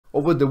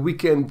Over the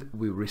weekend,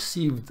 we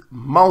received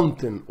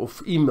mountain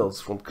of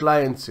emails from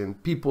clients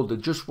and people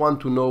that just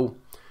want to know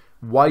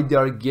why they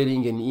are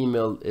getting an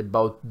email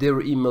about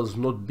their emails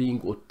not being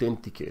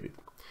authenticated.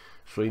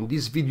 So in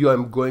this video,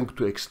 I'm going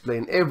to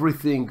explain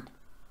everything.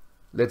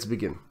 Let's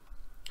begin.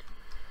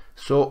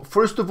 So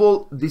first of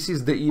all, this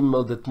is the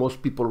email that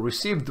most people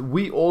received.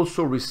 We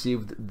also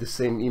received the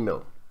same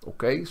email.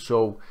 Okay,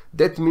 so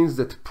that means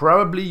that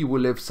probably you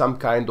will have some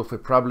kind of a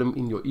problem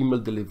in your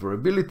email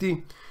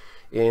deliverability.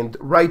 And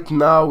right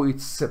now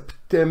it's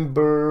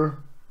September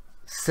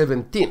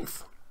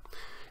 17th.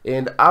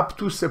 And up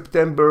to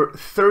September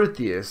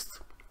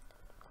 30th,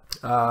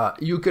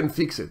 you can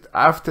fix it.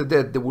 After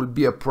that, there will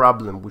be a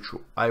problem, which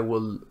I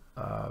will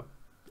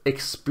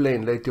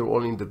explain later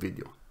on in the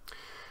video.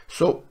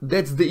 So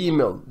that's the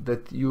email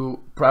that you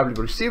probably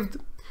received.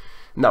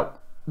 Now,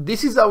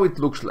 this is how it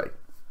looks like.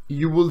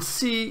 You will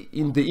see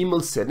in the email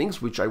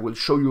settings, which I will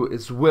show you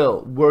as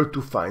well where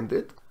to find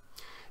it.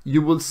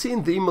 You will see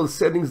in the email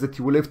settings that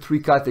you will have three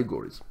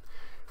categories.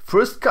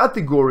 First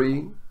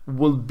category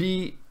will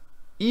be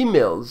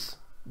emails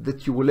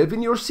that you will have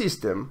in your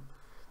system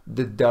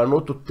that they are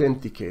not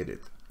authenticated,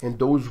 and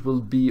those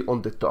will be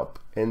on the top,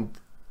 and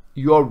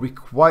you are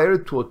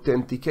required to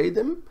authenticate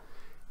them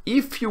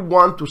if you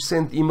want to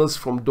send emails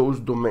from those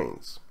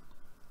domains,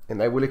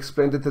 and I will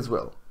explain that as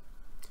well.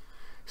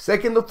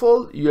 Second of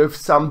all, you have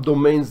some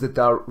domains that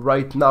are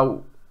right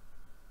now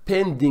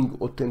pending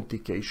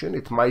authentication.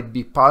 It might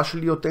be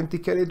partially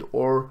authenticated,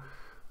 or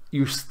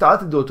you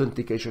started the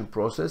authentication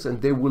process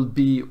and they will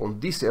be on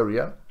this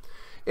area.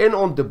 And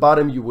on the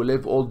bottom, you will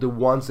have all the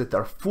ones that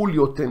are fully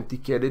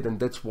authenticated, and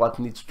that's what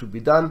needs to be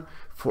done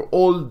for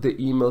all the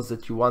emails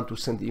that you want to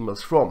send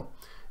emails from.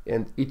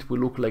 And it will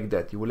look like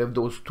that. You will have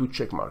those two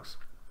check marks.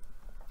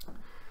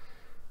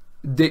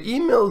 The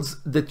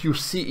emails that you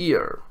see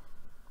here,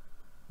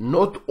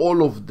 not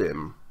all of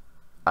them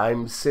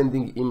I'm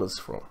sending emails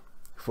from.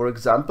 For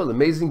example,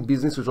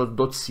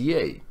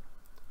 amazingbusinessresults.ca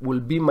will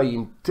be my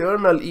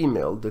internal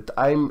email that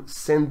I'm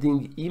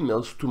sending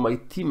emails to my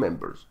team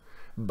members.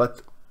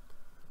 But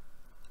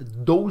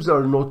those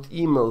are not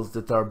emails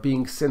that are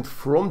being sent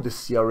from the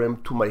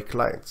CRM to my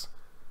clients.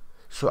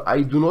 So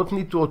I do not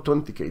need to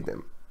authenticate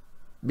them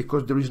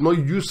because there is no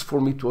use for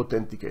me to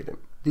authenticate them.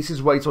 This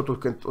is why it's not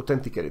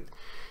authenticated.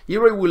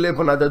 Here I will have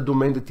another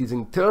domain that is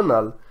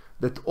internal,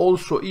 that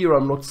also here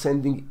I'm not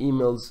sending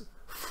emails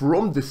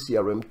from the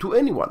CRM to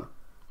anyone.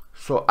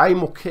 So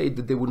I'm okay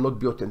that they will not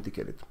be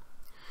authenticated.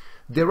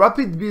 The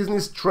rapid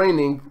business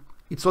training,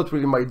 it's not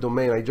really my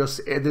domain. I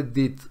just added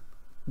it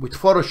with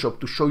Photoshop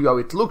to show you how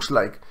it looks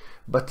like.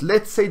 But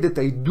let's say that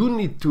I do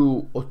need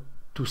to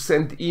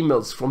send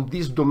emails from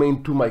this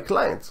domain to my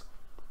clients.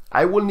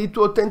 I will need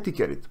to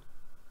authenticate it.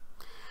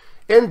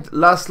 And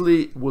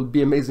lastly will be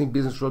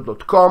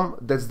amazingbusinessresults.com.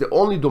 That's the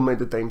only domain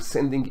that I'm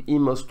sending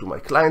emails to my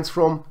clients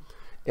from,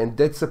 and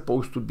that's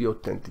supposed to be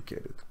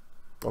authenticated.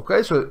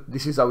 Okay, so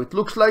this is how it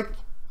looks like.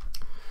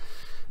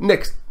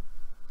 Next,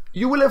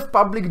 you will have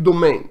public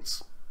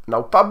domains.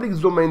 Now, public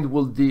domain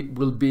will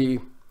be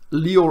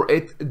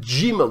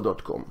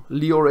lior@gmail.com,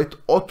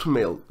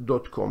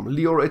 lior@hotmail.com,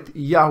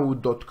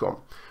 lior@yahoo.com.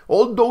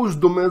 All those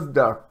domains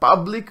that are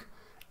public,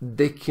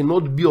 they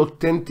cannot be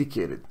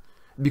authenticated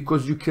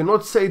because you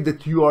cannot say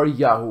that you are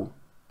Yahoo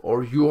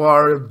or you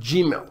are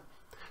Gmail.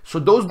 So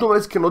those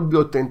domains cannot be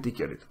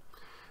authenticated.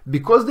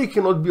 Because they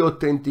cannot be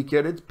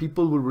authenticated,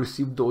 people will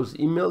receive those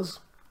emails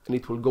and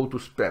it will go to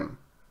spam.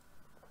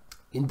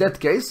 In that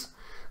case,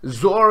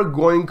 Zoho are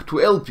going to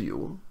help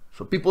you.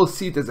 So people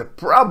see it as a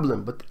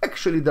problem, but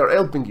actually they're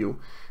helping you.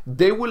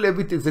 They will have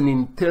it as an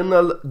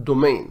internal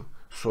domain.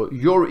 So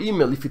your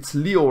email, if it's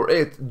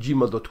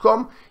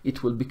lior@gmail.com,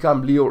 it will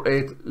become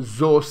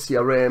lior@Zoho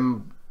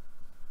CRM,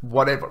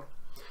 whatever.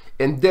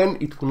 And then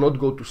it will not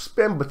go to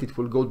spam, but it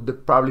will go to the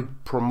public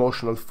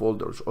promotional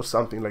folders or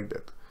something like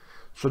that.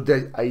 So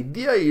the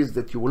idea is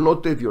that you will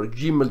not have your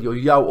Gmail, your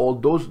Yahoo, all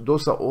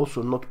those are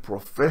also not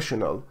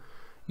professional.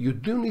 You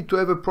do need to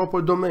have a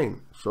proper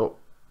domain. So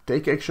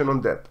take action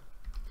on that.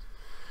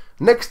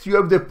 Next, you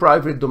have the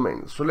private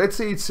domain. So let's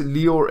say it's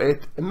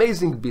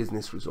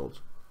lior@amazingbusinessresults.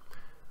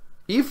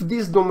 If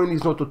this domain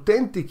is not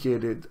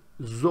authenticated,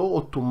 Zoho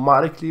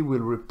automatically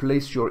will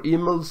replace your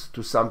emails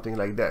to something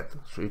like that.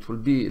 So it will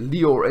be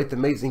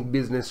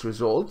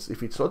lior@amazingbusinessresults.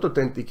 If it's not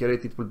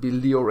authenticated, it will be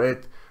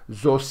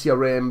lior@Zoho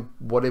CRM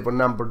whatever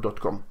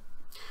number.com.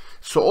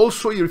 So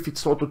also here, if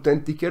it's not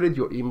authenticated,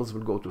 your emails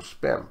will go to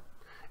spam.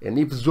 And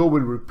if Zoho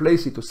will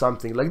replace it to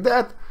something like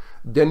that,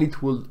 then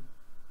it will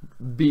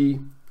be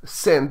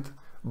sent,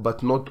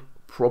 but not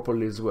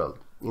properly as well.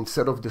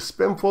 Instead of the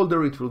spam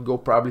folder, it will go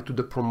probably to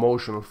the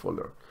promotional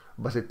folder.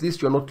 But at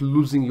least you're not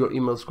losing your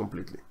emails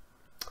completely.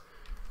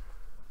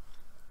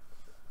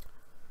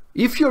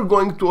 If you're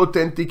going to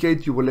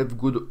authenticate, you will have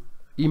good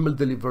email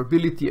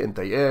deliverability, and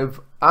I have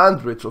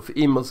hundreds of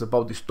emails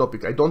about this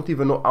topic. I don't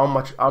even know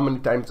how many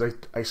times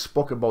I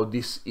spoke about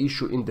this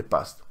issue in the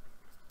past.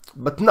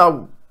 But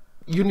now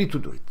you need to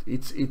do it.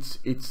 It's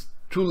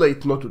too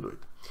late not to do it.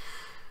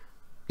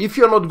 If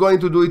you're not going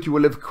to do it, you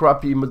will have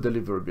crappy email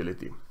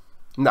deliverability.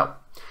 Now,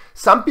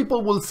 some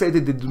people will say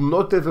that they do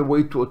not have a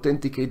way to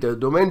authenticate their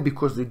domain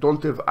because they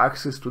don't have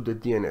access to the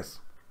DNS.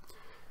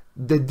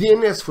 The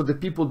DNS, for the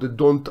people that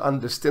don't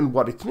understand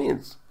what it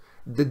means,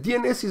 the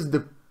DNS is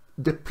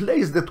the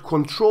place that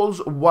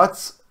controls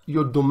what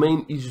your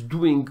domain is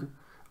doing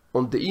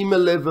on the email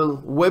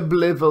level, web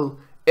level,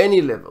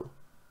 any level.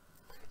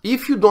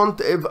 If you don't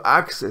have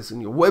access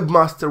and your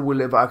webmaster will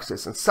have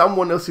access and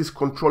someone else is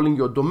controlling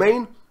your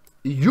domain,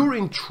 you're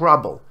in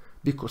trouble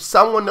because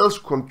someone else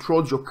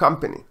controls your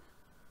company.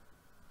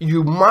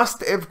 You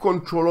must have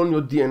control on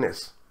your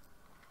DNS.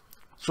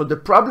 So the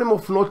problem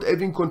of not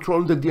having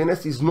control on the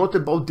DNS is not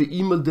about the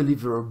email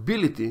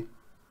deliverability.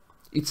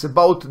 It's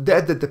about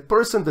that the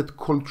person that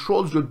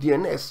controls your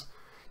DNS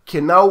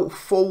can now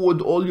forward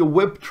all your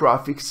web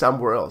traffic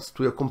somewhere else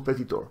to your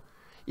competitor.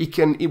 It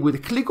can, with a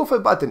click of a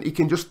button, it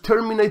can just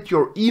terminate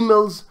your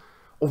emails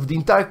of the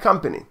entire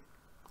company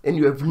and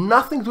you have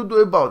nothing to do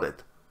about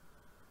it.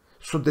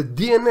 So the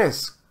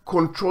DNS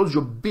controls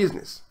your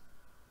business.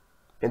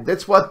 And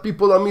that's what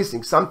people are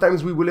missing.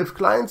 Sometimes we will have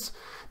clients,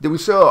 they will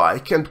say, oh, I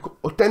can't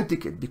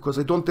authenticate because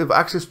I don't have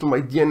access to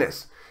my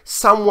DNS.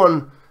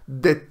 Someone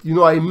that,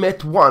 I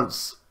met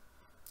once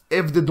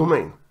have the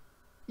domain.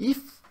 If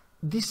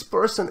this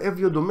person have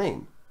your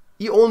domain,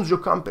 he owns your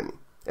company.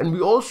 And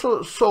we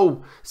also saw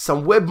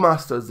some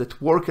webmasters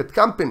that work at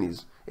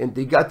companies and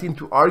they got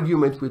into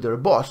argument with their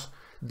boss.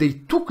 They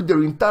took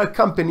their entire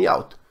company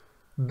out.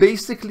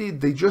 Basically,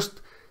 they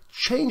just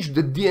changed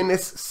the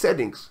DNS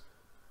settings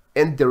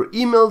and their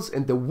emails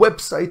and the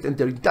website and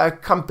their entire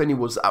company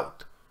was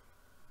out.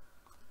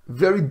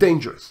 Very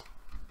dangerous.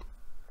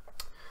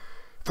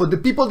 For the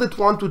people that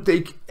want to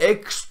take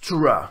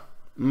extra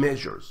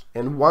measures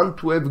and want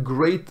to have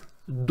great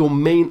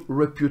domain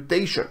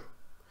reputation,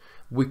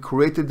 we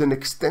created an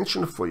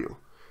extension for you.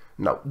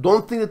 Now,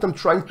 don't think that I'm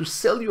trying to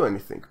sell you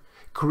anything.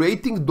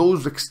 Creating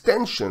those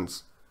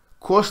extensions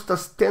cost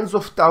us tens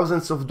of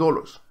thousands of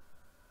dollars.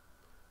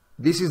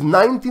 This is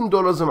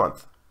 $19 a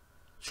month.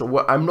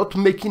 So I'm not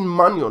making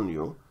money on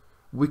you.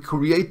 We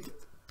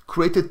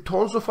created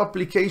tons of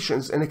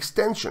applications and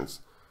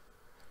extensions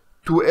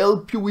to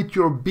help you with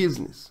your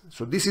business.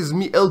 So this is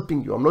me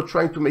helping you. I'm not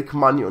trying to make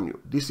money on you.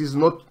 This is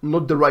not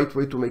the right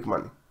way to make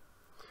money.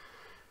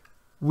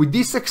 With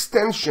this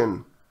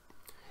extension,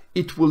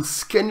 it will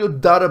scan your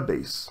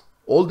database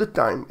all the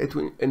time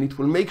and it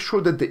will make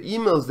sure that the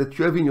emails that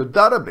you have in your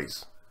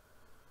database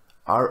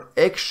are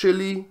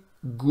actually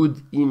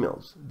good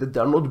emails, that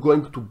they're not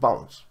going to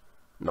bounce.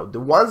 Now,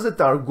 the ones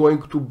that are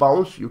going to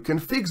bounce, you can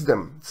fix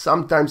them.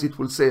 Sometimes it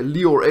will say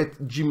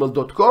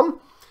lior@gmail.com,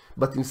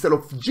 but instead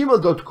of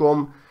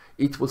gmail.com,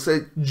 it will say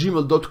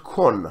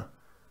gmail.con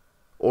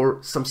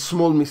or some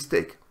small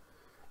mistake.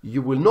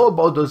 You will know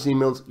about those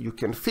emails, you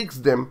can fix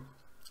them,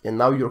 and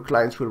now your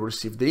clients will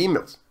receive the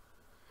emails.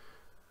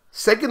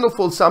 Second of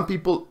all, some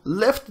people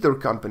left their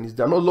companies,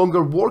 they're no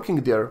longer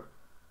working there,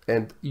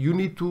 and you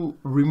need to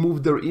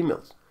remove their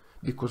emails.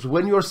 Because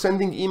when you're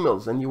sending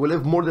emails and you will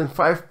have more than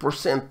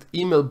 5%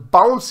 email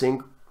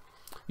bouncing,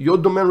 your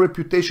domain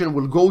reputation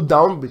will go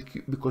down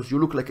because you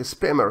look like a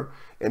spammer,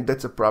 and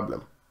that's a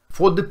problem.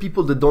 For the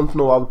people that don't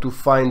know how to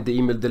find the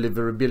email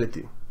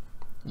deliverability,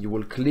 you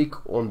will click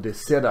on the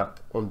setup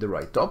on the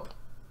right top.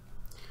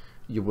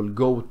 You will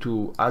go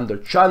to under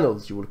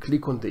channels, you will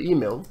click on the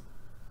email,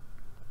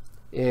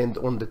 and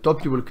on the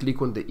top you will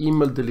click on the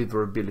email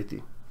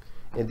deliverability.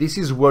 And this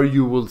is where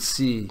you will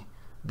see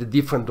the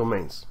different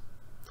domains.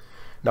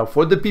 Now,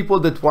 for the people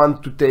that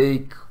want to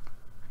take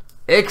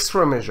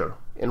extra measure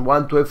and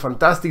want to have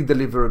fantastic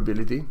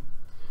deliverability,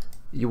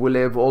 you will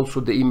have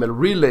also the email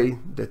relay,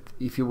 that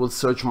if you will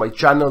search my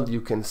channel,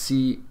 you can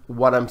see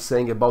what I'm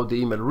saying about the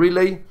email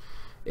relay.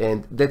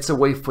 And that's a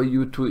way for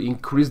you to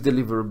increase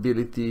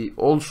deliverability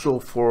also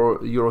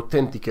for your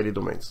authenticated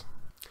domains.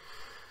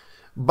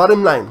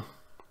 Bottom line,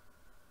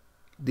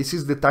 this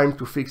is the time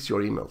to fix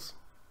your emails,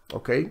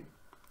 okay?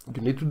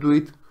 You need to do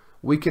it.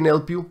 We can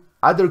help you.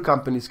 Other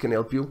companies can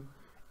help you.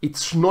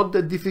 It's not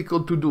that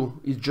difficult to do.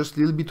 It's just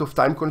a little bit of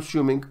time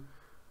consuming.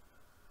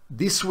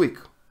 This week,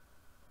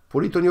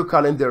 put it on your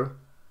calendar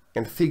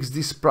and fix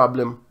this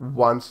problem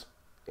once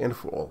and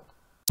for all.